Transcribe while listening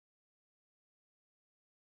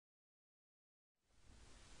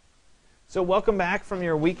So welcome back from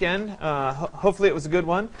your weekend. Hopefully it was a good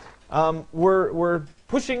one. We're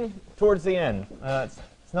pushing towards the end.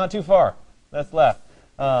 It's not too far that's left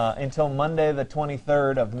until Monday the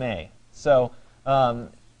 23rd of May. So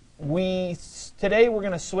today we're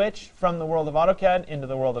going to switch from the world of AutoCAD into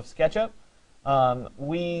the world of SketchUp.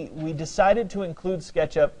 We decided to include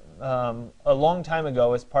SketchUp a long time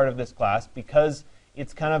ago as part of this class because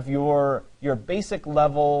it's kind of your basic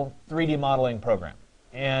level 3D modeling program.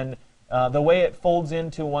 And the way it folds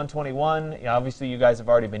into 121, obviously you guys have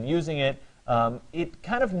already been using it, it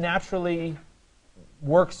kind of naturally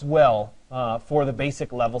works well for the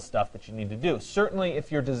basic level stuff that you need to do. Certainly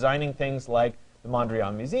if you're designing things like the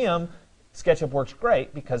Mondrian Museum, SketchUp works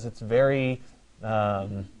great because it's very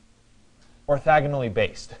orthogonally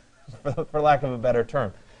based, for lack of a better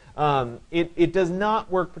term. It does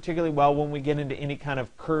not work particularly well when we get into any kind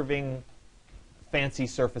of curving fancy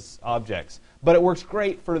surface objects, but it works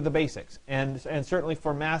great for the basics, and certainly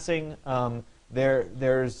for massing.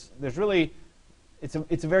 There's really it's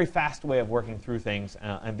a very fast way of working through things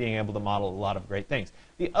and being able to model a lot of great things.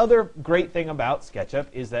 The other great thing about SketchUp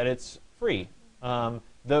is that it's free. The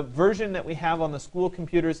version that we have on the school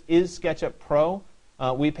computers is SketchUp Pro.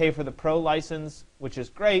 We pay for the Pro license, which is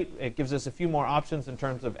great. It gives us a few more options in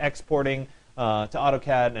terms of exporting to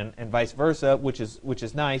AutoCAD and vice versa, which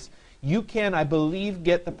is nice. You can, I believe,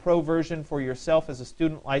 get the Pro version for yourself as a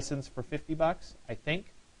student license for $50, I think.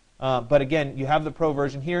 But again, you have the Pro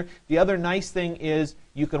version here. The other nice thing is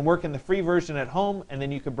you can work in the free version at home, and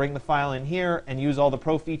then you can bring the file in here and use all the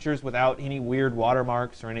Pro features without any weird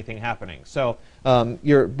watermarks or anything happening. So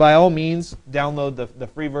by all means, download the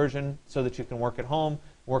free version so that you can work at home,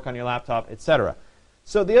 work on your laptop, etc.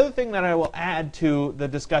 So the other thing that I will add to the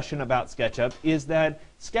discussion about SketchUp is that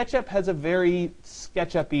SketchUp has a very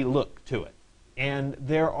SketchUp-y look to it. And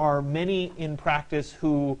there are many in practice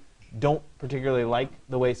who don't particularly like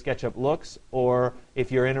the way SketchUp looks, or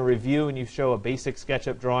if you're in a review and you show a basic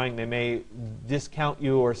SketchUp drawing, they may discount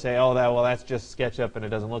you or say, oh, that's just SketchUp and it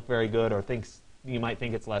doesn't look very good, or you might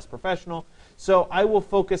think it's less professional. So I will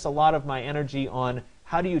focus a lot of my energy on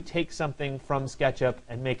how do you take something from SketchUp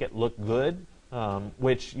and make it look good,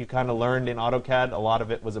 which you kind of learned in AutoCAD. A lot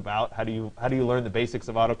of it was about how do you learn the basics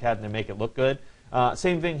of AutoCAD and then make it look good.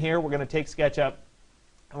 Same thing here. We're going to take SketchUp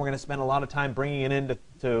and we're going to spend a lot of time bringing it into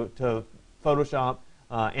to Photoshop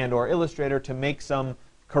and or Illustrator to make some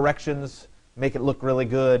corrections, make it look really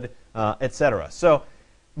good, etc. So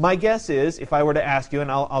my guess is, if I were to ask you, and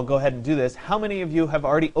I'll go ahead and do this, how many of you have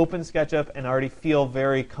already opened SketchUp and already feel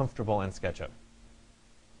very comfortable in SketchUp?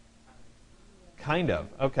 Kind of.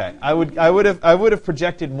 Okay. I would have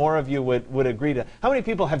projected more of you would agree to. How many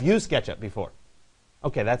people have used SketchUp before?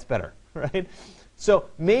 Okay, that's better, right? So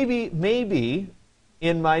maybe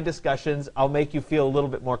in my discussions I'll make you feel a little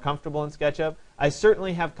bit more comfortable in SketchUp. I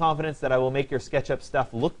certainly have confidence that I will make your SketchUp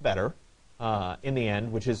stuff look better in the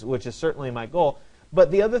end, which is certainly my goal. But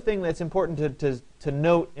the other thing that's important to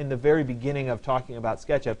note in the very beginning of talking about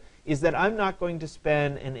SketchUp is that I'm not going to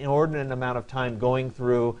spend an inordinate amount of time going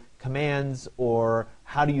through commands or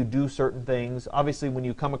how do you do certain things. Obviously, when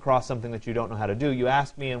you come across something that you don't know how to do, you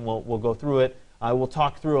ask me and we'll go through it. I will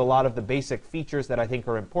talk through a lot of the basic features that I think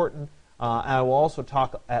are important. I will also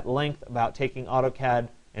talk at length about taking AutoCAD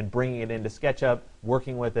and bringing it into SketchUp,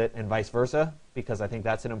 working with it, and vice versa, because I think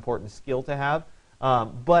that's an important skill to have.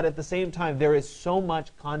 But at the same time, there is so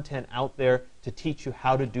much content out there to teach you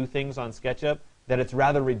how to do things on SketchUp that it's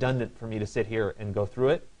rather redundant for me to sit here and go through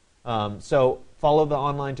it. So follow the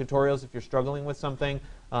online tutorials if you're struggling with something.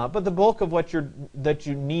 But the bulk of what that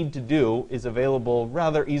you need to do is available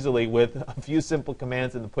rather easily with a few simple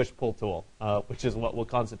commands in the push-pull tool, which is what we'll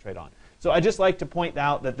concentrate on. So I just like to point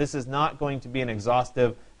out that this is not going to be an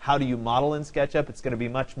exhaustive how do you model in SketchUp. It's going to be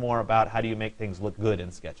much more about how do you make things look good in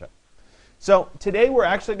SketchUp. So today we're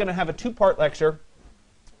actually going to have a two-part lecture.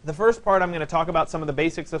 The first part I'm going to talk about some of the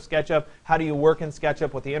basics of SketchUp, how do you work in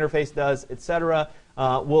SketchUp, what the interface does, etc.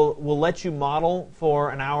 We'll let you model for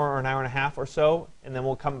an hour or an hour and a half or so, and then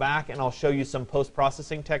we'll come back and I'll show you some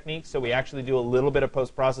post-processing techniques. So we actually do a little bit of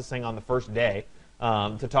post-processing on the first day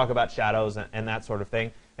to talk about shadows and that sort of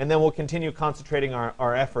thing. And then we'll continue concentrating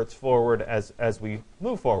our efforts forward as we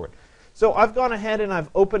move forward. So I've gone ahead and I've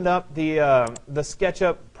opened up the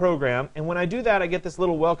SketchUp program. And when I do that, I get this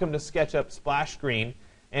little Welcome to SketchUp splash screen.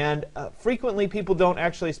 And frequently, people don't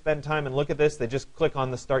actually spend time and look at this. They just click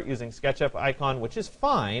on the Start Using SketchUp icon, which is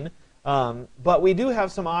fine. But we do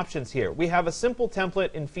have some options here. We have a simple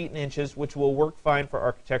template in feet and inches, which will work fine for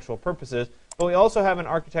architectural purposes. But we also have an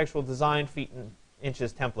architectural design feet and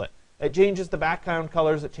inches template. It changes the background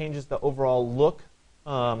colors. It changes the overall look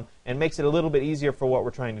and makes it a little bit easier for what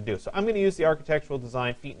we're trying to do. So I'm going to use the architectural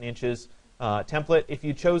design feet and inches template. If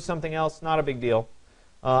you chose something else, not a big deal.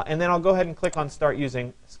 And then I'll go ahead and click on Start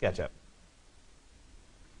Using SketchUp.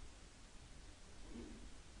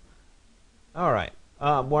 All right.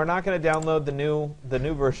 We're not going to download the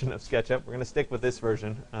new version of SketchUp. We're going to stick with this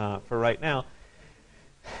version for right now.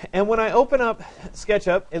 And when I open up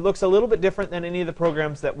SketchUp, it looks a little bit different than any of the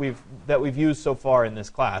programs that we've used so far in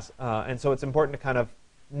this class. And so it's important to kind of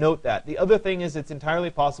note that. The other thing is it's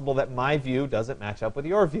entirely possible that my view doesn't match up with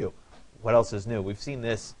your view. What else is new? We've seen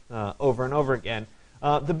this over and over again.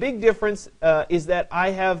 The big difference is that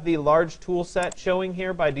I have the large tool set showing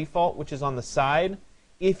here by default, which is on the side.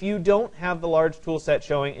 If you don't have the large tool set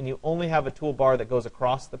showing and you only have a toolbar that goes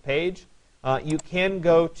across the page, you can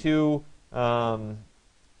go to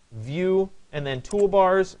View and then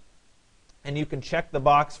Toolbars, and you can check the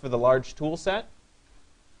box for the large tool set,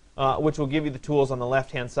 which will give you the tools on the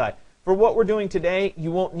left-hand side. For what we're doing today,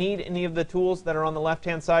 you won't need any of the tools that are on the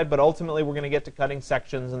left-hand side, but ultimately we're going to get to cutting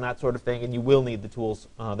sections and that sort of thing, and you will need the tools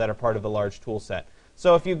that are part of the large tool set.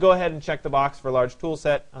 So if you go ahead and check the box for large tool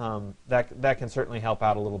set, that can certainly help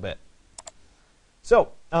out a little bit. So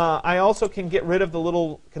I also can get rid of the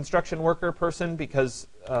little construction worker person because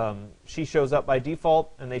she shows up by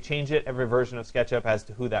default, and they change it every version of SketchUp as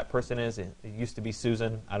to who that person is. It used to be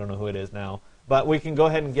Susan. I don't know who it is now. But we can go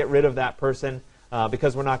ahead and get rid of that person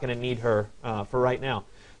because we're not going to need her for right now.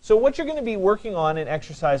 So what you're going to be working on in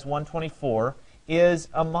exercise 124 is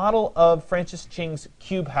a model of Francis Ching's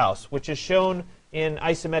cube house, which is shown in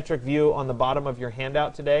isometric view on the bottom of your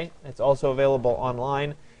handout today. It's also available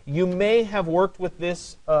online. You may have worked with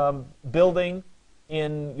this building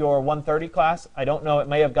in your 130 class. I don't know. It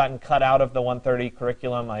may have gotten cut out of the 130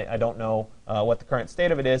 curriculum. I don't know what the current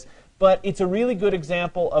state of it is. But it's a really good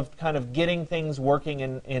example of kind of getting things working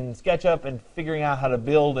in SketchUp and figuring out how to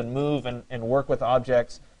build and move and work with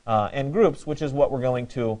objects and groups, which is what we're going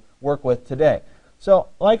to work with today. So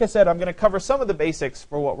like I said, I'm going to cover some of the basics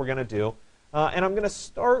for what we're going to do. And I'm going to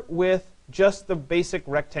start with just the basic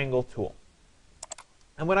rectangle tool.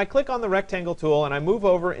 And when I click on the rectangle tool and I move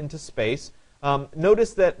over into space,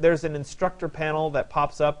 notice that there's an instructor panel that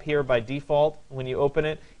pops up here by default when you open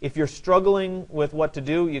it. If you're struggling with what to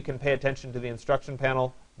do, you can pay attention to the instruction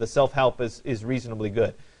panel. The self-help is reasonably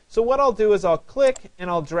good. So what I'll do is I'll click and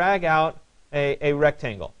I'll drag out a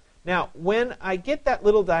rectangle. Now, when I get that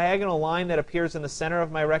little diagonal line that appears in the center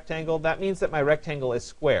of my rectangle, that means that my rectangle is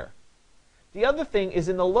square. The other thing is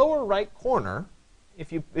in the lower right corner,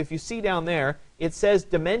 if you see down there, it says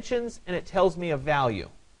dimensions and it tells me a value.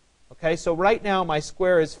 Okay, so right now my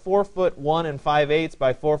square is 4 foot 1 5/8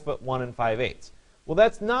 by 4 foot 1 5/8. Well,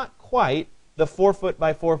 that's not quite the 4 foot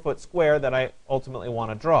by 4 foot square that I ultimately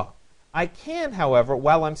want to draw. I can, however,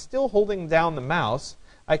 while I'm still holding down the mouse,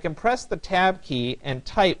 I can press the tab key and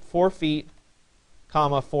type 4 feet,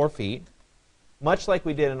 comma 4 feet, much like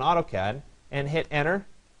we did in AutoCAD, and hit enter.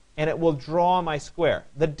 And it will draw my square.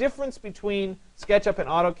 The difference between SketchUp and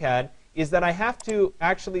AutoCAD is that I have to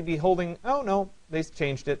actually be holding, oh no, they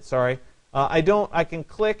changed it, sorry. I can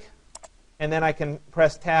click and then I can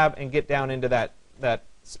press tab and get down into that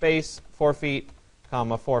space, 4 feet,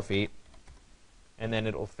 comma 4 feet, and then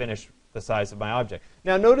it will finish the size of my object.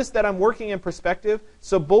 Now notice that I'm working in perspective,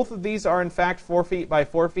 so both of these are in fact 4 feet by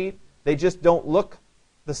 4 feet. They just don't look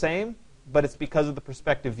the same, but it's because of the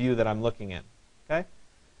perspective view that I'm looking in. Okay?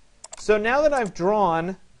 So now that I've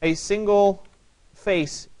drawn a single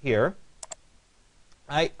face here,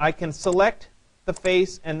 I can select the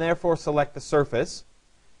face and therefore select the surface.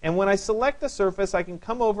 And when I select the surface, I can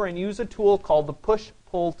come over and use a tool called the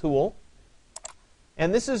push-pull tool.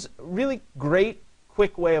 And this is a really great,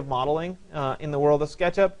 quick way of modeling in the world of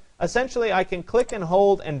SketchUp. Essentially, I can click and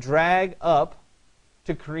hold and drag up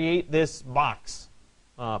to create this box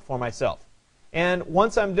for myself. And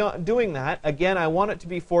once I'm doing that, again, I want it to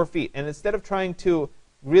be 4 feet. And instead of trying to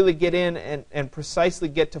really get in and precisely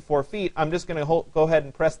get to 4 feet, I'm just going to go ahead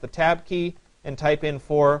and press the tab key and type in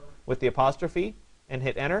 4 with the apostrophe and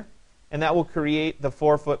hit enter. And that will create the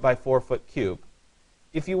 4 foot by 4 foot cube.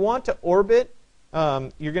 If you want to orbit,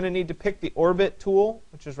 you're going to need to pick the orbit tool,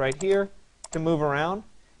 which is right here, to move around.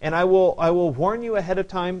 And I will warn you ahead of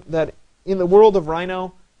time that in the world of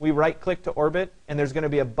Rhino, we right-click to orbit, and there's going to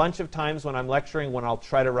be a bunch of times when I'm lecturing when I'll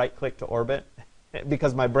try to right-click to orbit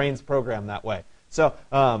because my brain's programmed that way. So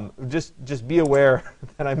just be aware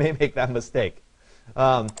that I may make that mistake.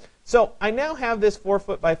 So I now have this 4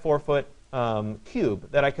 foot by 4 foot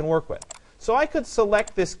cube that I can work with. So I could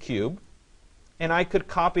select this cube, and I could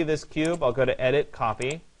copy this cube. I'll go to Edit,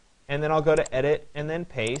 Copy, and then I'll go to Edit, and then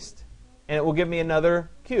Paste, and it will give me another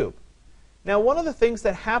cube. Now, one of the things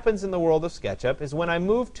that happens in the world of SketchUp is when I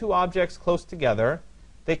move two objects close together,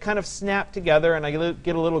 they kind of snap together, and I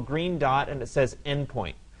get a little green dot, and it says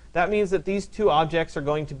endpoint. That means that these two objects are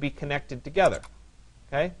going to be connected together,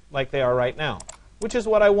 okay, like they are right now, which is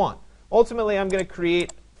what I want. Ultimately, I'm going to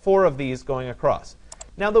create 4 of these going across.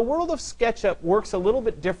 Now, the world of SketchUp works a little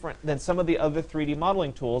bit different than some of the other 3D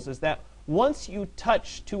modeling tools, is that once you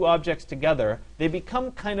touch two objects together, they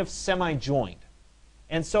become kind of semi-joined.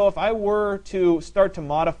 And so if I were to start to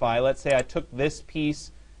modify, let's say I took this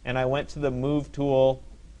piece and I went to the Move tool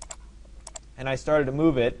and I started to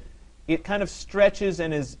move it, it kind of stretches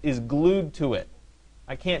and is glued to it.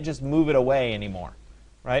 I can't just move it away anymore,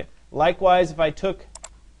 right? Likewise, if I took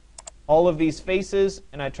all of these faces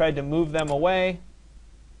and I tried to move them away,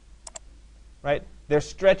 right, they're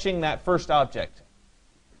stretching that first object.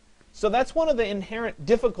 So that's one of the inherent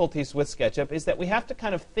difficulties with SketchUp, is that we have to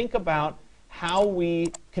kind of think about how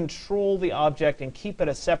we control the object and keep it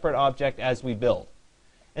a separate object as we build.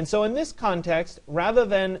 And so in this context, rather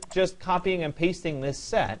than just copying and pasting this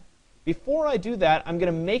set, before I do that, I'm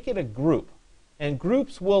going to make it a group. And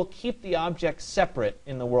groups will keep the object separate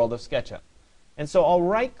in the world of SketchUp. And so I'll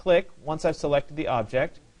right-click once I've selected the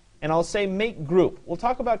object, and I'll say Make Group. We'll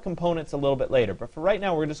talk about components a little bit later, but for right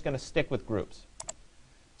now, we're just going to stick with groups.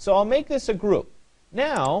 So I'll make this a group.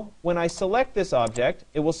 Now, when I select this object,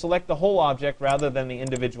 it will select the whole object rather than the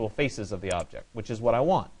individual faces of the object, which is what I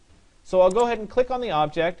want. So I'll go ahead and click on the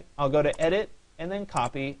object. I'll go to Edit, and then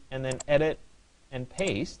Copy, and then Edit and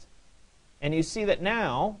Paste. And you see that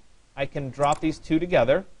now I can drop these two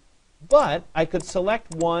together. But I could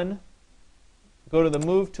select one, go to the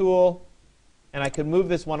Move tool, and I could move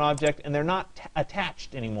this one object, and they're not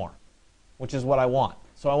attached anymore, which is what I want.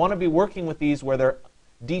 So I want to be working with these where they're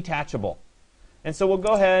detachable. And so we'll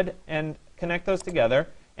go ahead and connect those together.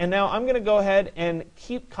 And now I'm going to go ahead and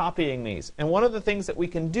keep copying these. And one of the things that we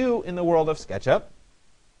can do in the world of SketchUp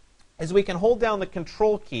is we can hold down the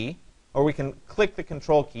Control key, or we can click the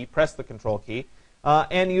Control key, press the Control key.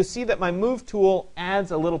 And you see that my Move tool adds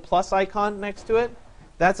a little plus icon next to it.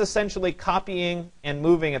 That's essentially copying and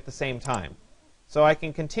moving at the same time. So I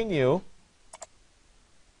can continue.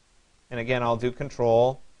 And again, I'll do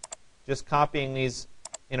Control, just copying these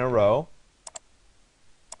in a row.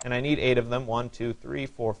 And I need 8 of them. 1, 2, 3,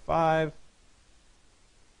 4, 5.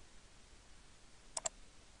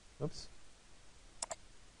 Oops.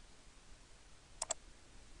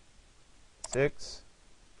 6,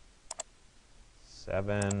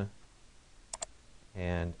 7,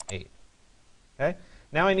 and 8. Okay.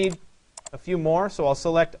 Now I need a few more, so I'll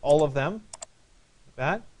select all of them. Like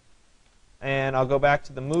that. And I'll go back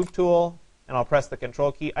to the Move tool, and I'll press the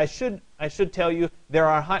Control key. I should tell you there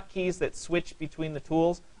are hotkeys that switch between the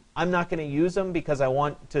tools. I'm not going to use them because I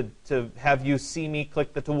want to have you see me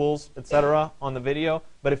click the tools, etc., on the video.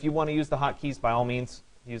 But if you want to use the hotkeys, by all means,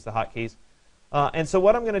 use the hotkeys. And so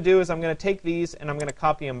what I'm going to do is I'm going to take these and I'm going to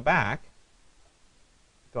copy them back,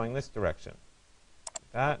 going this direction.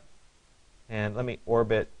 Like that. And let me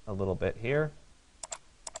orbit a little bit here.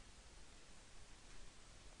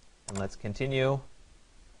 And let's continue.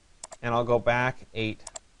 And I'll go back 8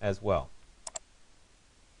 as well.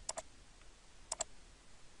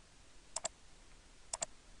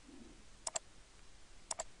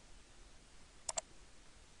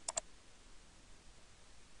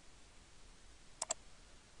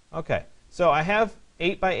 Okay, so I have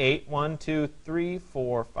 8 by 8. 1, 2, 3,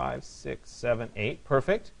 4, 5, 6, 7, 8.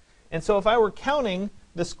 Perfect. And so if I were counting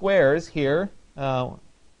the squares here, my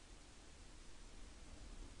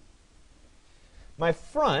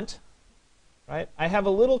front, right, I have a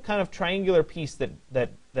little kind of triangular piece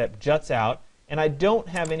that juts out, and I don't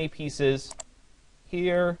have any pieces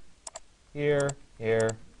here, here,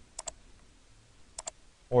 here,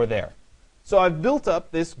 or there. So I've built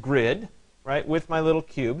up this grid, right, with my little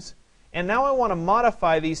cubes. And now I want to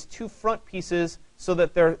modify these two front pieces so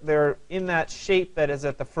that they're in that shape that is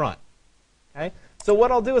at the front. Okay? So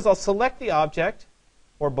what I'll do is I'll select the object,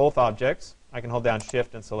 or both objects. I can hold down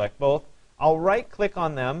Shift and select both. I'll right-click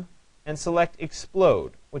on them and select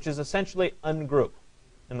Explode, which is essentially ungroup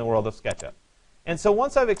in the world of SketchUp. And so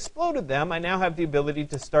once I've exploded them, I now have the ability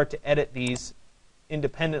to start to edit these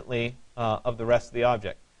independently of the rest of the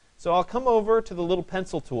object. So I'll come over to the little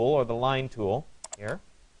pencil tool, or the line tool here,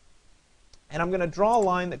 and I'm going to draw a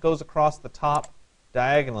line that goes across the top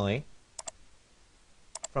diagonally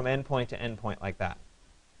from endpoint to endpoint like that.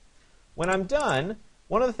 When I'm done,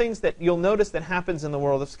 one of the things that you'll notice that happens in the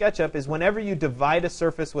world of SketchUp is whenever you divide a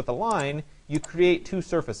surface with a line, you create two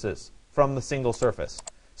surfaces from the single surface.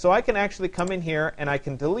 So I can actually come in here and I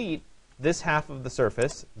can delete this half of the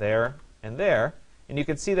surface, there and there, and you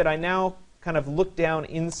can see that I now kind of look down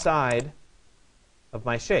inside of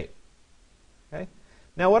my shape. Okay?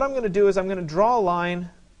 Now what I'm going to do is I'm going to draw a line,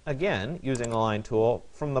 again, using the line tool,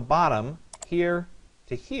 from the bottom here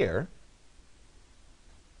to here,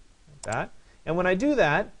 like that. And when I do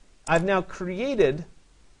that, I've now created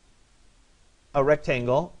a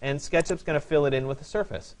rectangle, and SketchUp's going to fill it in with a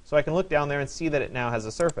surface. So I can look down there and see that it now has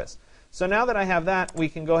a surface. So now that I have that, we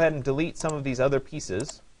can go ahead and delete some of these other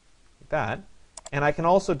pieces, like that. And I can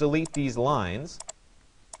also delete these lines,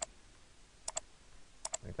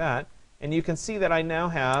 like that. And you can see that I now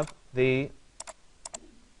have the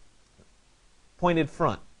pointed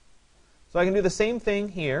front. So I can do the same thing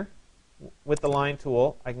here with the line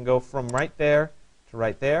tool. I can go from right there to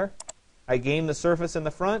right there. I gain the surface in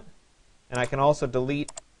the front, and I can also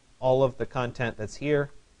delete all of the content that's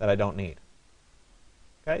here that I don't need.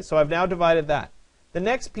 Okay, so I've now divided that. The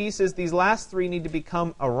next piece is these last three need to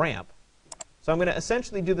become a ramp. So I'm going to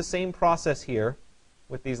essentially do the same process here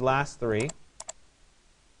with these last three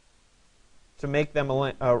to make them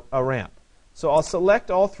a ramp. So I'll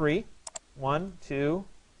select all three, 1, 2,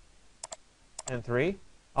 and 3.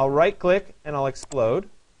 I'll right-click and I'll explode.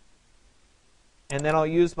 And then I'll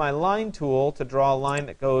use my line tool to draw a line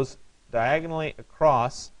that goes diagonally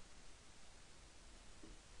across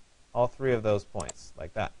all three of those points,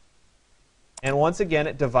 like that. And once again,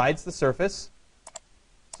 it divides the surface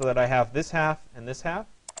so that I have this half and this half.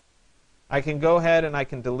 I can go ahead and I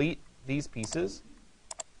can delete these pieces,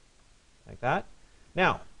 like that.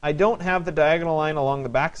 Now, I don't have the diagonal line along the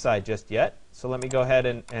back side just yet, so let me go ahead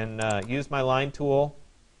and use my line tool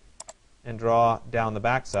and draw down the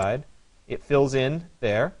back side. It fills in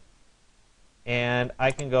there, and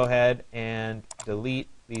I can go ahead and delete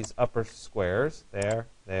these upper squares, there,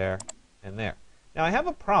 there, and there. Now I have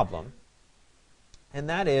a problem, and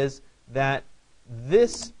that is that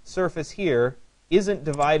this surface here isn't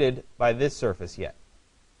divided by this surface yet.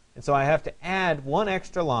 And so I have to add one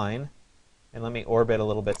extra line, and let me orbit a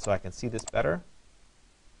little bit so I can see this better.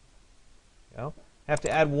 I have to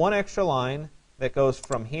add one extra line that goes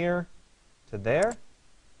from here to there,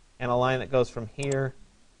 and a line that goes from here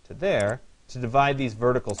to there to divide these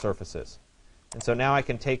vertical surfaces. And so now I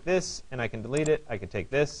can take this and I can delete it. I can take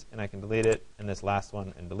this and I can delete it, and this last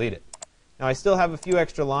one and delete it. Now I still have a few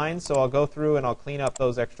extra lines, so I'll go through and I'll clean up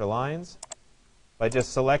those extra lines by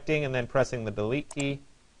just selecting and then pressing the delete key.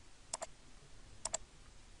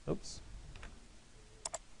 Oops.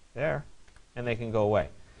 There. And they can go away.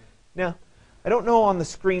 Now, I don't know on the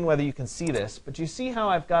screen whether you can see this, but you see how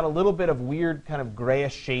I've got a little bit of weird kind of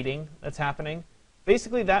grayish shading that's happening?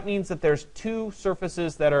 Basically, that means that there's two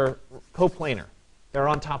surfaces that are coplanar. They're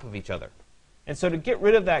on top of each other. And so to get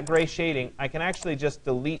rid of that gray shading, I can actually just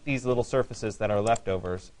delete these little surfaces that are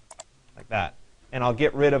leftovers, like that. And I'll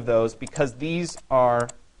get rid of those because these are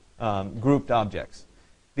grouped objects.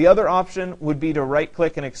 The other option would be to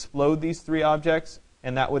right-click and explode these three objects,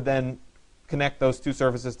 and that would then connect those two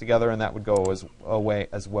surfaces together, and that would go away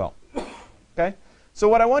as well. Okay? So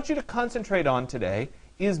what I want you to concentrate on today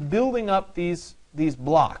is building up these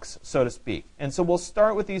blocks, so to speak. And so we'll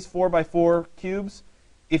start with these 4x4 cubes.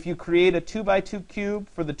 If you create a 2x2 cube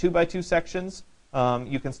for the 2x2 sections,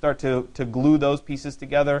 you can start to glue those pieces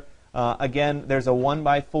together. Again, there's a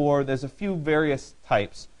 1x4. There's a few various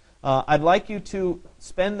types. I'd like you to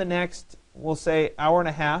spend the next, we'll say, hour and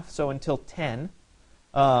a half, so until 10,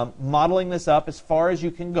 modeling this up as far as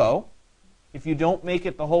you can go. If you don't make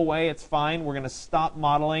it the whole way, it's fine. We're going to stop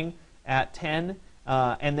modeling at 10,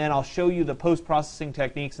 and then I'll show you the post-processing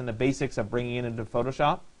techniques and the basics of bringing it into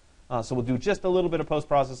Photoshop. So we'll do just a little bit of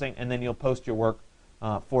post-processing, and then you'll post your work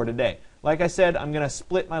for today. Like I said, I'm going to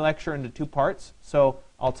split my lecture into two parts. So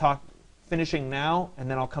I'll talk finishing now,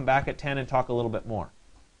 and then I'll come back at 10 and talk a little bit more.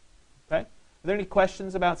 Okay? Are there any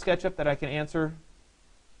questions about SketchUp that I can answer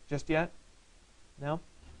just yet? No?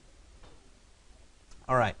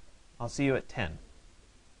 All right. I'll see you at 10.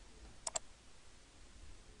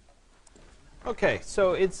 Okay,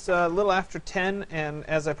 so it's a little after 10, and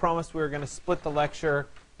as I promised, we were going to split the lecture.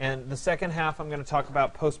 And the second half, I'm going to talk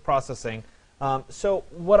about post-processing. So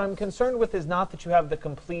what I'm concerned with is not that you have the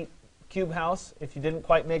complete cube house. If you didn't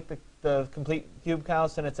quite make the complete cube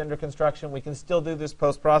house and it's under construction, we can still do this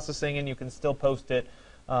post-processing, and you can still post it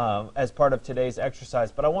as part of today's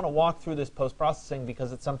exercise. But I want to walk through this post-processing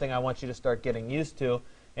because it's something I want you to start getting used to.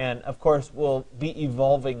 And, of course, we'll be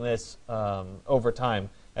evolving this over time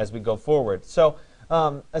as we go forward. So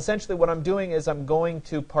essentially what I'm doing is I'm going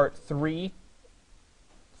to part 3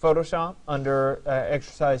 Photoshop under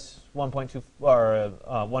exercise 1.2 or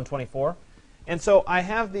 124. And so I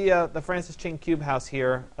have the Francis Ching Cube House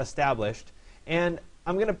here established. And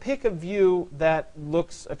I'm going to pick a view that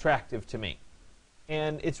looks attractive to me.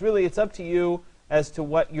 And it's up to you as to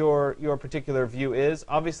what your particular view is.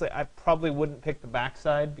 Obviously, I probably wouldn't pick the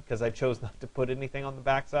backside because I chose not to put anything on the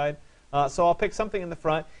backside. So I'll pick something in the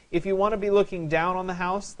front. If you want to be looking down on the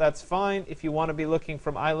house, that's fine. If you want to be looking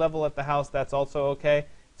from eye level at the house, that's also okay.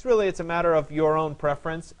 It's a matter of your own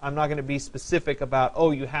preference. I'm not going to be specific about,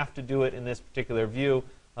 oh, you have to do it in this particular view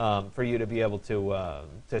for you to be able to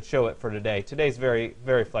show it for today. Today's very,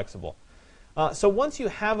 very flexible. So once you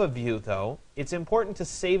have a view, though, it's important to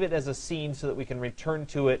save it as a scene so that we can return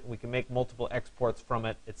to it, we can make multiple exports from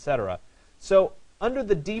it, etc. So under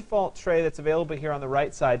the default tray that's available here on the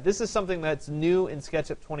right side, this is something that's new in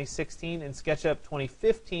SketchUp 2016. In SketchUp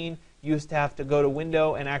 2015, you used to have to go to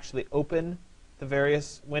Window and actually open the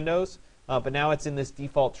various windows. But now it's in this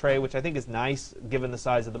default tray, which I think is nice given the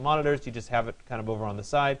size of the monitors. You just have it kind of over on the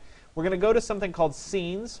side. We're going to go to something called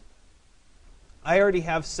Scenes. I already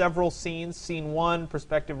have several scenes, Scene 1,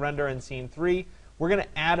 Perspective Render, and Scene 3. We're going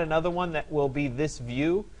to add another one that will be this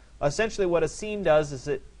view. Essentially what a scene does is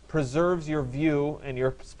it preserves your view and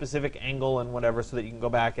your specific angle and whatever so that you can go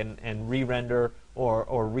back and re-render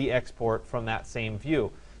or re-export from that same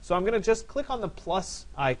view. So I'm going to just click on the plus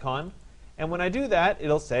icon. And when I do that,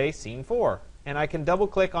 it'll say Scene 4. And I can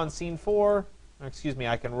double-click on Scene 4.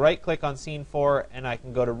 I can right-click on Scene 4, and I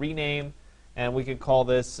can go to Rename. And we could call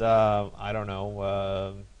this, I don't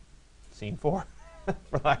know, Scene 4,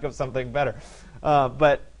 for lack of something better.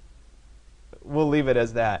 But we'll leave it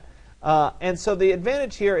as that. And so the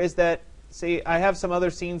advantage here is that, see, I have some other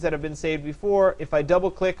scenes that have been saved before. If I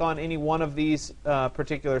double-click on any one of these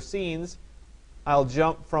particular scenes, I'll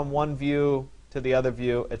jump from one view to the other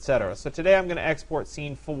view, etc. So today I'm going to export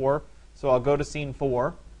Scene 4. So I'll go to Scene 4.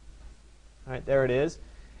 All right, there it is.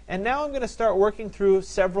 And now I'm going to start working through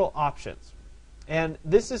several options. And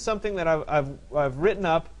this is something that I've written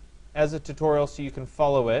up as a tutorial so you can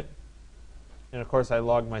follow it. And of course, I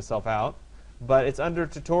logged myself out. But it's under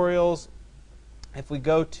Tutorials. If we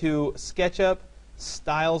go to SketchUp,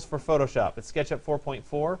 Styles for Photoshop, it's SketchUp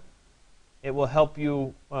 4.4. It will help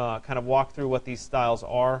you kind of walk through what these styles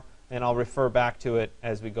are. And I'll refer back to it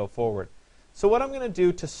as we go forward. So what I'm going to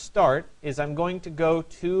do to start is I'm going to go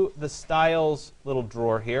to the Styles little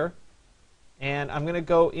drawer here. And I'm going to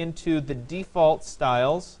go into the default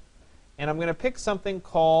styles. And I'm going to pick something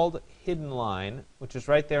called Hidden Line, which is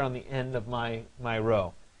right there on the end of my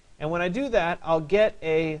row. And when I do that, I'll get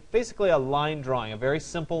basically a line drawing, a very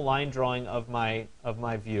simple line drawing of my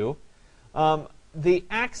view. The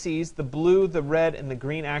axes, the blue, the red, and the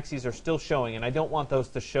green axes are still showing, and I don't want those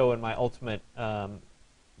to show in my ultimate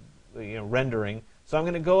rendering. So I'm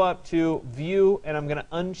going to go up to View, and I'm going to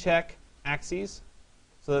uncheck Axes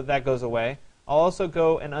so that that goes away. I'll also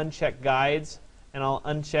go and uncheck Guides, and I'll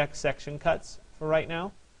uncheck Section Cuts for right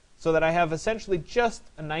now, so that I have essentially just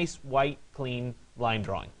a nice white, clean line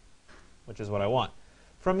drawing, which is what I want.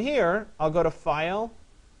 From here, I'll go to File,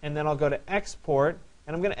 and then I'll go to Export,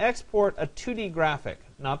 and I'm going to export a 2D graphic,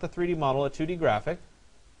 not the 3D model, a 2D graphic.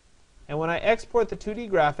 And when I export the 2D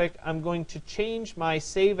graphic, I'm going to change my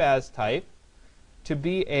Save As type to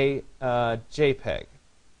be a JPEG.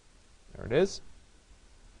 There it is.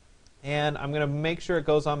 And I'm going to make sure it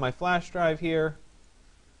goes on my flash drive here.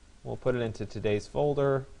 We'll put it into today's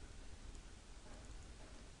folder.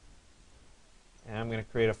 And I'm going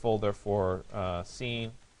to create a folder for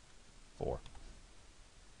Scene 4.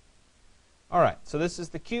 All right, so this is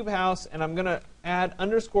the cube house, and I'm going to add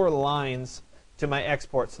underscore lines to my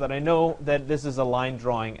export so that I know that this is a line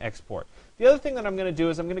drawing export. The other thing that I'm going to do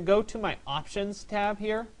is I'm going to go to my Options tab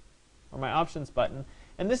here, or my Options button,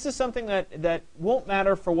 and this is something that won't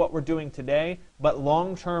matter for what we're doing today, but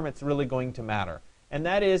long term it's really going to matter. And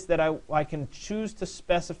that is that I can choose to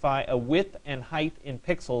specify a width and height in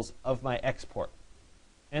pixels of my export.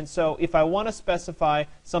 And so if I want to specify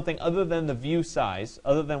something other than the view size,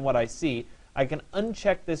 other than what I see, I can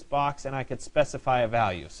uncheck this box and I could specify a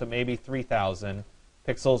value. So maybe 3,000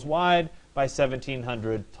 pixels wide by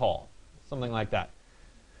 1,700 tall, something like that.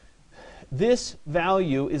 This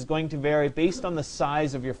value is going to vary based on the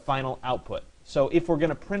size of your final output. So if we're going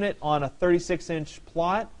to print it on a 36-inch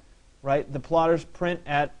plot, right, the plotters print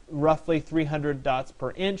at roughly 300 dots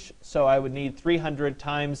per inch. So I would need 300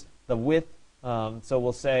 times the width. So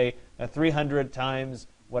we'll say 300 times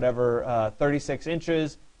whatever 36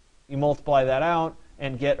 inches. You multiply that out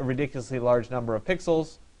and get a ridiculously large number of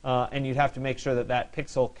pixels, and you'd have to make sure that that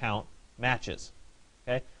pixel count matches.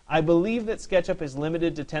 Okay? I believe that SketchUp is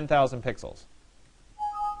limited to 10,000 pixels.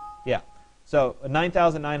 Yeah. So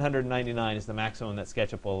 9,999 is the maximum that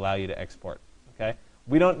SketchUp will allow you to export. Okay?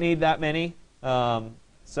 We don't need that many,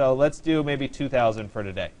 So let's do maybe 2,000 for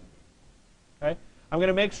today. Okay? I'm going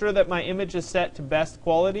to make sure that my image is set to best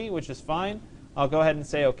quality, which is fine. I'll go ahead and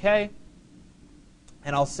say OK.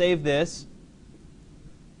 And I'll save this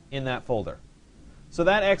in that folder. So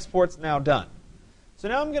that export's now done. So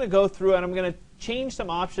now I'm going to go through and I'm going to change some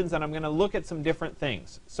options and I'm going to look at some different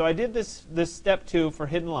things. So I did this step 2 for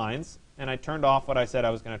hidden lines, and I turned off what I said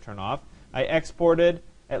I was going to turn off. I exported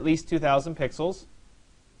at least 2,000 pixels.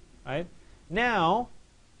 Right? Now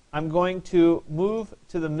I'm going to move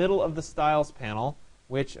to the middle of the Styles panel,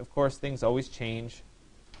 which, of course, things always change.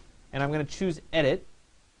 And I'm going to choose Edit.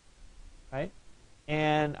 Right?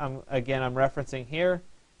 And again, I'm referencing here.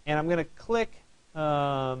 And I'm going to click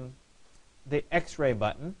the X-ray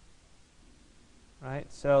button.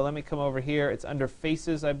 Right? So let me come over here. It's under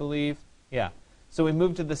Faces, I believe. Yeah. So we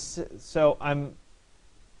move to the. So I'm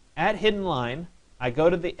at Hidden Line. I go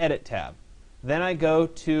to the Edit tab. Then I go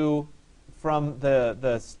to from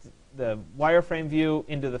the wireframe view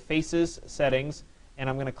into the Faces settings, and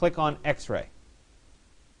I'm going to click on X-ray.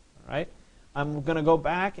 All right. I'm going to go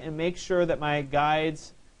back and make sure that my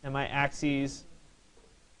guides and my axes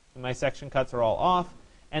and my section cuts are all off.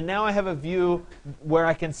 And now I have a view where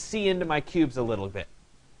I can see into my cubes a little bit.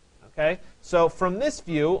 Okay? So from this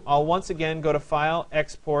view, I'll once again go to File,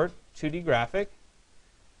 Export, 2D Graphic.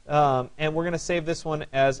 And we're going to save this one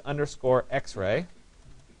as _ X-ray.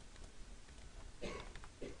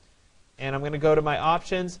 And I'm going to go to my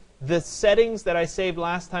options. The settings that I saved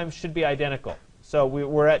last time should be identical. So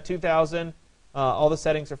we're at 2,000. All the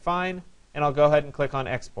settings are fine. And I'll go ahead and click on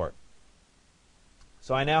Export.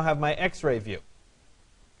 So I now have my X-ray view.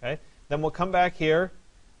 Okay. Then we'll come back here.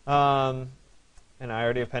 And I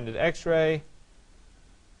already appended X-ray.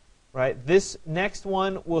 Right. This next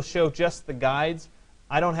one will show just the guides.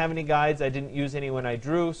 I don't have any guides. I didn't use any when I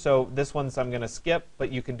drew. So this one's I'm going to skip,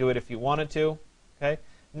 but you can do it if you wanted to. Okay.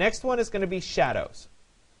 Next one is going to be shadows.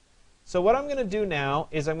 So what I'm going to do now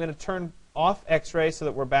is I'm going to turn off X-ray so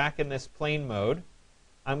that we're back in this plane mode.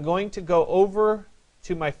 I'm going to go over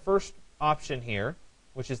to my first option here,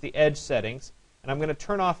 which is the edge settings, and I'm going to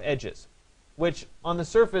turn off edges, which on the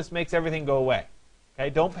surface makes everything go away. Okay,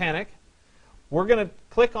 don't panic. We're going to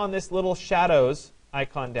click on this little shadows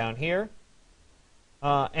icon down here,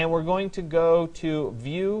 and we're going to go to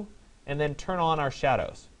View and then turn on our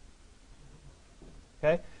shadows.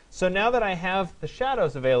 Okay, so now that I have the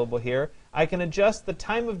shadows available here, I can adjust the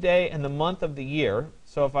time of day and the month of the year.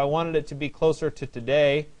 So if I wanted it to be closer to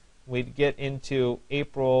today, we'd get into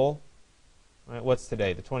April. Right, what's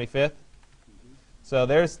today? The 25th? So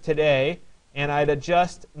there's today, and I'd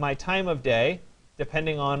adjust my time of day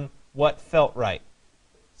depending on what felt right.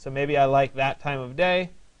 So maybe I like that time of day,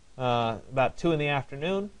 about 2 in the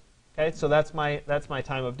afternoon. Okay, so that's my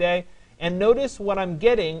time of day. And notice what I'm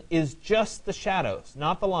getting is just the shadows,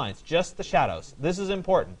 not the lines, just the shadows. This is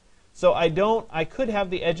important. So I could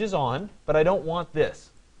have the edges on, but I don't want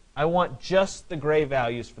this. I want just the gray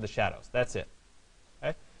values for the shadows. That's it.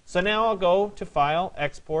 Okay? So now I'll go to File,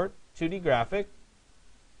 Export, 2D Graphic,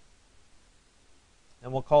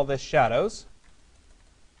 and we'll call this Shadows.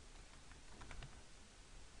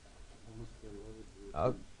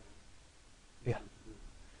 Yeah.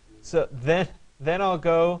 So then I'll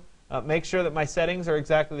go make sure that my settings are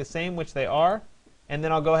exactly the same, which they are, and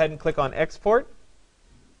then I'll go ahead and click on Export,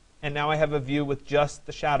 and now I have a view with just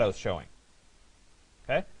the shadows showing.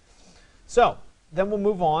 Okay? So then we'll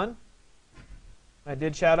move on. I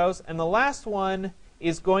did shadows, and the last one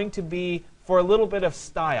is going to be for a little bit of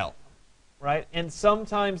style, right? And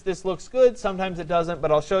sometimes this looks good, sometimes it doesn't,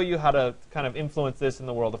 but I'll show you how to kind of influence this in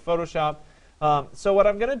the world of Photoshop. So what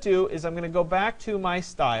I'm going to do is I'm going to go back to my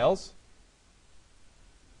styles,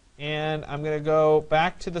 and I'm going to go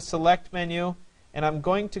back to the Select menu, and I'm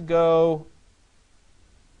going to go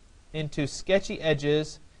into Sketchy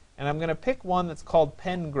Edges, and I'm going to pick one that's called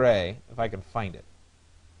Pen Gray, if I can find it.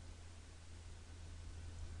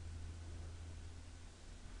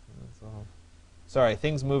 Sorry,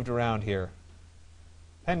 things moved around here.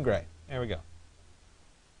 Pen Gray. There we go.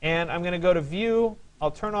 And I'm going to go to View.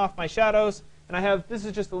 I'll turn off my shadows, and this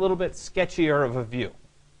is just a little bit sketchier of a view.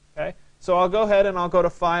 Okay? So I'll go ahead and I'll go to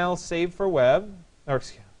File, Save for Web. Or,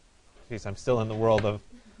 excuse, I'm still in the world of.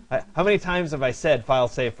 How many times have I said File,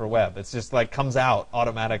 Save for Web? It's just like comes out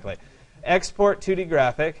automatically. Export 2D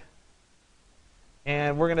Graphic.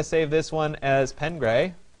 And we're going to save this one as Pen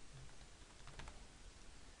Gray.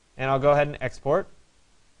 And I'll go ahead and export.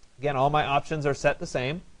 Again, all my options are set the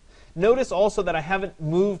same. Notice also that I haven't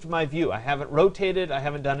moved my view. I haven't rotated. I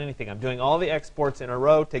haven't done anything. I'm doing all the exports in a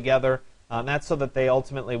row together. That's so that they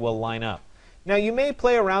ultimately will line up. Now, you may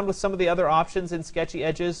play around with some of the other options in Sketchy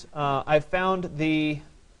Edges. I've found the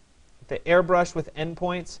the airbrush with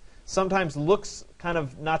endpoints sometimes looks kind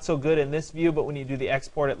of not so good in this view, but when you do the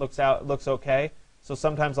export, it looks okay. So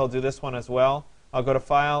sometimes I'll do this one as well. I'll go to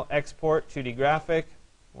File, Export, 2D Graphic.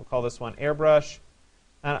 We'll call this one Airbrush.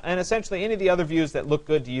 And essentially, any of the other views that look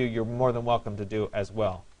good to you, you're more than welcome to do as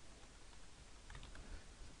well.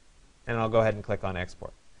 And I'll go ahead and click on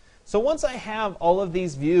Export. So once I have all of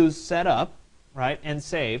these views set up, right, and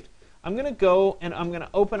saved, I'm going to go and I'm going to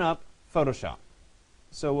open up Photoshop.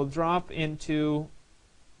 So we'll drop into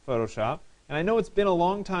Photoshop. And I know it's been a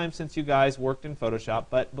long time since you guys worked in Photoshop,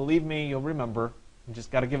 but believe me, you'll remember. You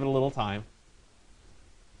just got to give it a little time.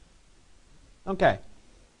 OK.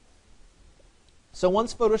 So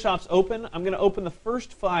once Photoshop's open, I'm going to open the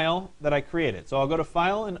first file that I created. So I'll go to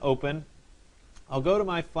File and Open. I'll go to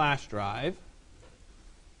my flash drive.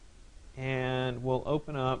 And we'll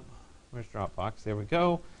open up, where's Dropbox? There we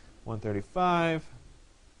go, 135.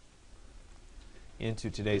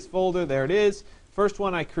 Into today's folder. There it is. First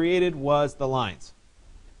one I created was the lines.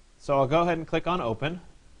 So I'll go ahead and click on Open.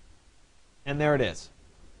 And there it is.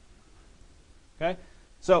 OK?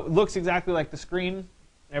 So it looks exactly like the screen.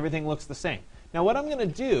 Everything looks the same. Now what I'm going to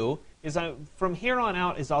do is from here on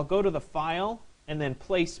out is I'll go to the File and then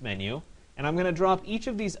Place menu. And I'm going to drop each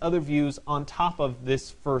of these other views on top of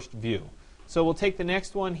this first view. So we'll take the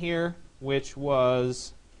next one here, which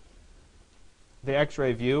was the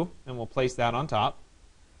X-ray view, and we'll place that on top.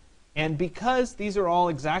 And because these are all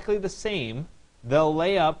exactly the same, they'll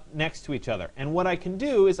lay up next to each other. And what I can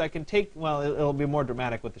do is I can take, well, it'll be more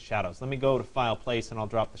dramatic with the shadows. Let me go to File, Place, and I'll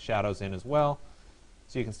drop the shadows in as well,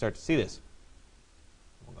 so you can start to see this.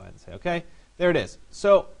 We'll go ahead and say OK. There it is.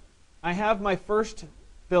 So I have my first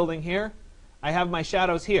building here. I have my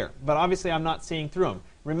shadows here, but obviously I'm not seeing through them.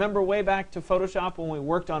 Remember way back to Photoshop when we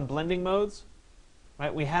worked on blending modes?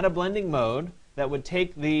 Right? We had a blending mode that would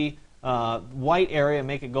take the white area and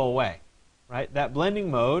make it go away. Right? That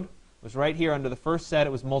blending mode was right here under the first set.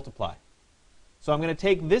 It was multiply. So I'm going to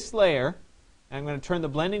take this layer, and I'm going to turn the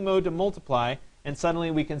blending mode to multiply, and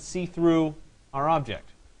suddenly we can see through our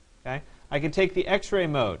object. Okay? I can take the X-ray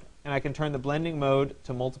mode, and I can turn the blending mode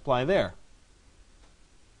to multiply there.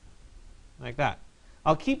 Like that.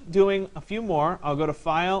 I'll keep doing a few more. I'll go to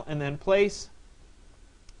File and then Place.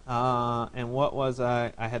 And what was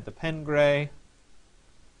I had the pen gray.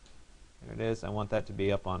 There it is. I want that to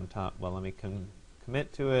be up on top. Well, let me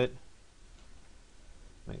commit to it.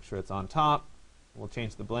 Make sure it's on top. We'll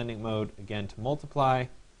change the blending mode again to multiply.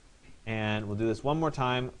 And we'll do this one more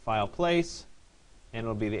time. File, Place. And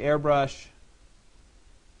it'll be the airbrush.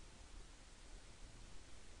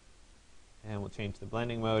 And we'll change the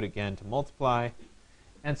blending mode again to multiply.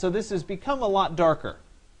 And so this has become a lot darker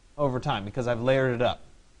over time because I've layered it up,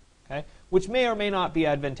 okay? Which may or may not be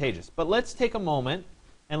advantageous. But let's take a moment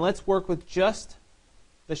and let's work with just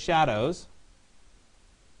the shadows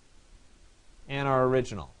and our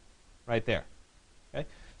original right there. Okay?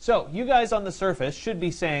 So you guys on the surface should be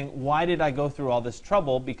saying, why did I go through all this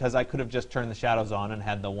trouble? Because I could have just turned the shadows on and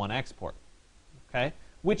had the one export, okay?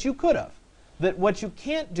 Which you could have. What you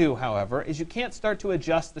can't do, however, is you can't start to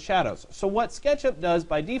adjust the shadows. So what SketchUp does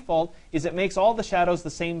by default is it makes all the shadows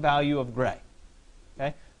the same value of gray.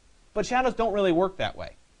 Okay? But shadows don't really work that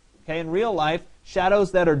way. Okay? In real life,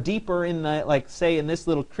 shadows that are deeper in the, like say in this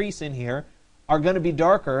little crease in here, are going to be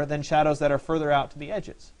darker than shadows that are further out to the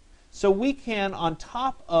edges. So we can, on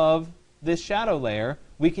top of this shadow layer,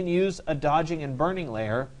 we can use a dodging and burning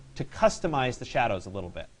layer to customize the shadows a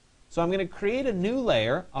little bit. So I'm going to create a new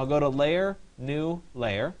layer. I'll go to Layer, New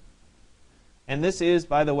Layer. And this is,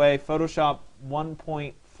 by the way, Photoshop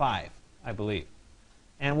 1.5, I believe.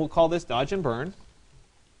 And we'll call this Dodge and Burn.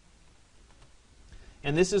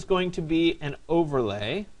 And this is going to be an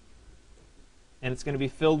overlay. And it's going to be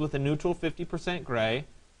filled with a neutral 50% gray.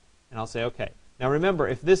 And I'll say OK. Now remember,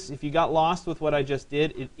 if you got lost with what I just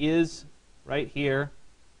did, it is right here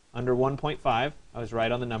under 1.5. I was right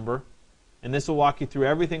on the number. And this will walk you through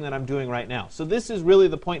everything that I'm doing right now. So this is really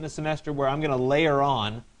the point in the semester where I'm going to layer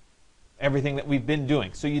on everything that we've been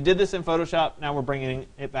doing. So you did this in Photoshop. Now we're bringing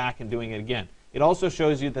it back and doing it again. It also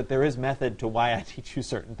shows you that there is method to why I teach you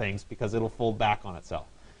certain things, because it'll fold back on itself.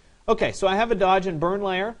 OK, so I have a dodge and burn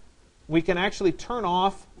layer. We can actually turn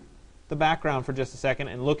off the background for just a second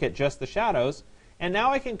and look at just the shadows. And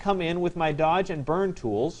now I can come in with my dodge and burn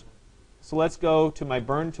tools. So let's go to my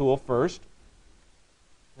burn tool first.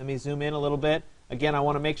 Let me zoom in a little bit. Again, I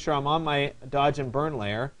want to make sure I'm on my dodge and burn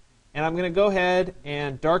layer. And I'm going to go ahead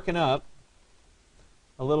and darken up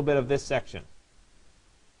a little bit of this section.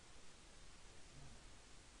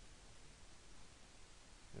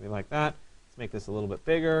 Maybe like that. Let's make this a little bit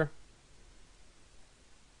bigger.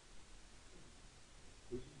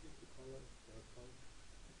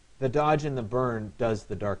 the dodge and the burn does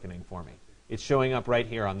the darkening for me. It's showing up right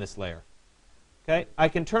here on this layer. Okay, I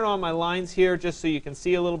can turn on my lines here just so you can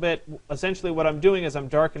see a little bit. Essentially what I'm doing is I'm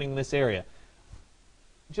darkening this area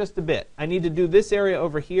just a bit. I need to do this area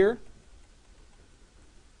over here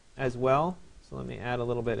as well. So let me add a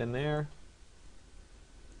little bit in there.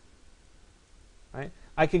 Right?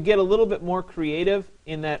 I could get a little bit more creative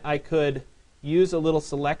in that I could use a little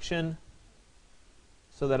selection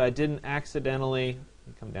so that I didn't accidentally, let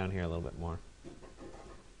me come down here a little bit more,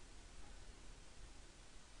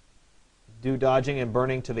 do dodging and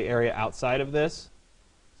burning to the area outside of this.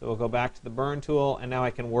 So we'll go back to the burn tool, and now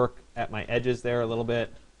I can work at my edges there a little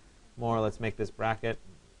bit more. Let's make this bracket,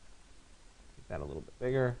 make that a little bit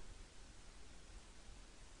bigger.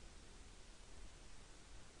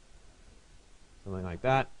 Something like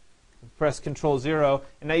that. Press Control 0,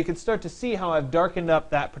 and now you can start to see how I've darkened up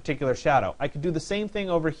that particular shadow. I could do the same thing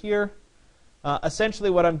over here. Essentially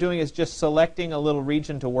what I'm doing is just selecting a little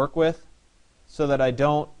region to work with so that I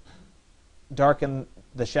don't darken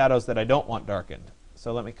the shadows that I don't want darkened.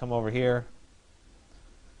 So let me come over here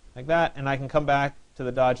like that, and I can come back to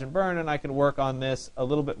the dodge and burn, and I can work on this a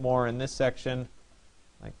little bit more in this section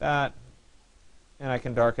like that, and I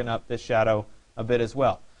can darken up this shadow a bit as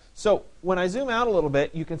well. So when I zoom out a little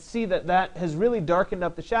bit, you can see that that has really darkened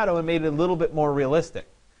up the shadow and made it a little bit more realistic.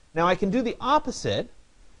 Now I can do the opposite,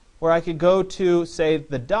 where I could go to, say,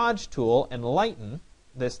 the dodge tool and lighten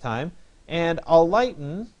this time, and I'll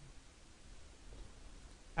lighten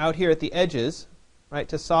out here at the edges, right,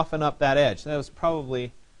 to soften up that edge. That was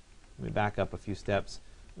probably, let me back up a few steps.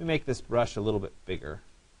 Let me make this brush a little bit bigger,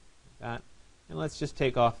 like that. And let's just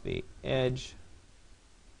take off the edge.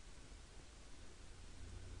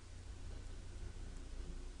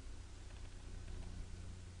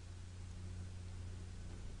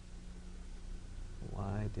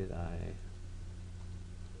 Why did I?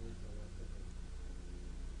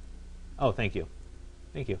 Oh, thank you.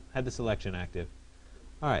 Thank you. Had the selection active.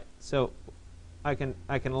 All right, so I can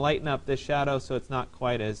lighten up this shadow so it's not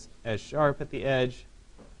quite as sharp at the edge.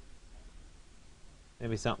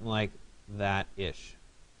 Maybe something like that-ish.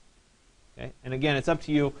 Okay? And again, it's up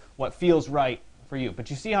to you what feels right for you. But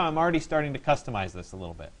you see how I'm already starting to customize this a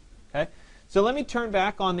little bit. Okay? So let me turn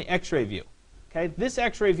back on the X-ray view. Okay? This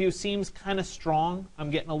X-ray view seems kind of strong.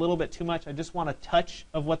 I'm getting a little bit too much. I just want a touch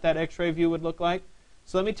of what that X-ray view would look like.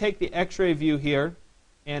 So let me take the X-ray view here,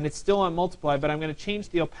 and it's still on multiply, but I'm going to change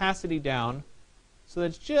the opacity down so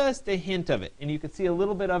that's just a hint of it. And you can see a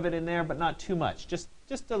little bit of it in there, but not too much, just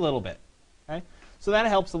a little bit. Okay? So that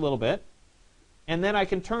helps a little bit. And then I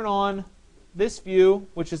can turn on this view,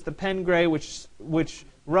 which is the pen gray, which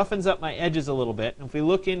roughens up my edges a little bit. And if we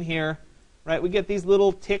look in here, right, we get these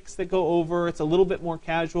little ticks that go over. It's a little bit more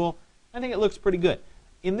casual. I think it looks pretty good.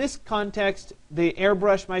 In this context, the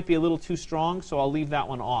airbrush might be a little too strong, so I'll leave that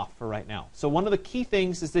one off for right now. So one of the key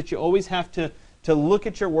things is that you always have to look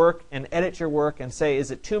at your work and edit your work and say,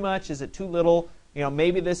 is it too much? Is it too little? You know,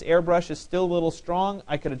 maybe this airbrush is still a little strong.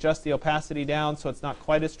 I could adjust the opacity down so it's not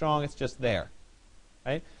quite as strong. It's just there.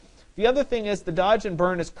 Right? The other thing is the dodge and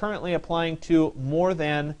burn is currently applying to more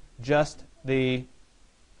than just the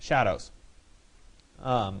shadows.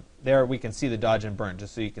 There we can see the dodge and burn,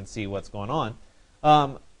 just so you can see what's going on.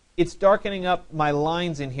 It's darkening up my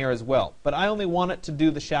lines in here as well. But I only want it to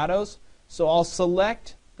do the shadows. So I'll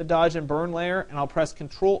select the dodge and burn layer, and I'll press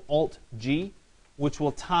Control-Alt-G, which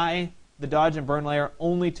will tie the dodge and burn layer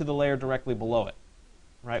only to the layer directly below it.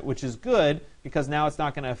 Right? Which is good, because now it's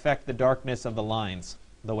not going to affect the darkness of the lines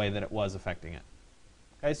the way that it was affecting it.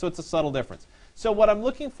 Okay? So it's a subtle difference. So what I'm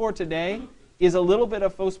looking for today is a little bit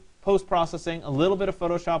of post-processing, a little bit of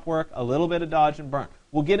Photoshop work, a little bit of dodge and burn.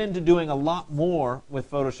 We'll get into doing a lot more with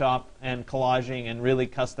Photoshop and collaging and really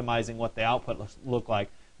customizing what the output look like.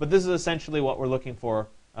 But this is essentially what we're looking for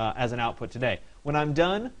as an output today. When I'm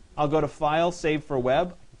done, I'll go to File, Save for Web. I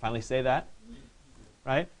can finally say that.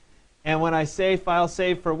 Right? And when I say File,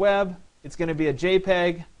 Save for Web, it's going to be a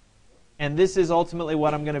JPEG. And this is ultimately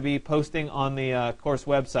what I'm going to be posting on the course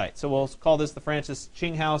website. So we'll call this the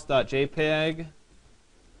francischinghouse.jpg.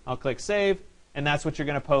 I'll click Save, and that's what you're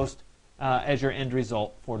going to post as your end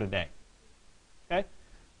result for today. Okay?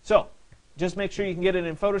 So just make sure you can get it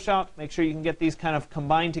in Photoshop. Make sure you can get these kind of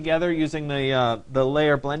combined together using the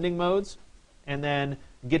layer blending modes. And then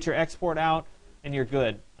get your export out, and you're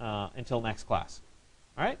good until next class.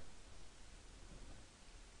 All right?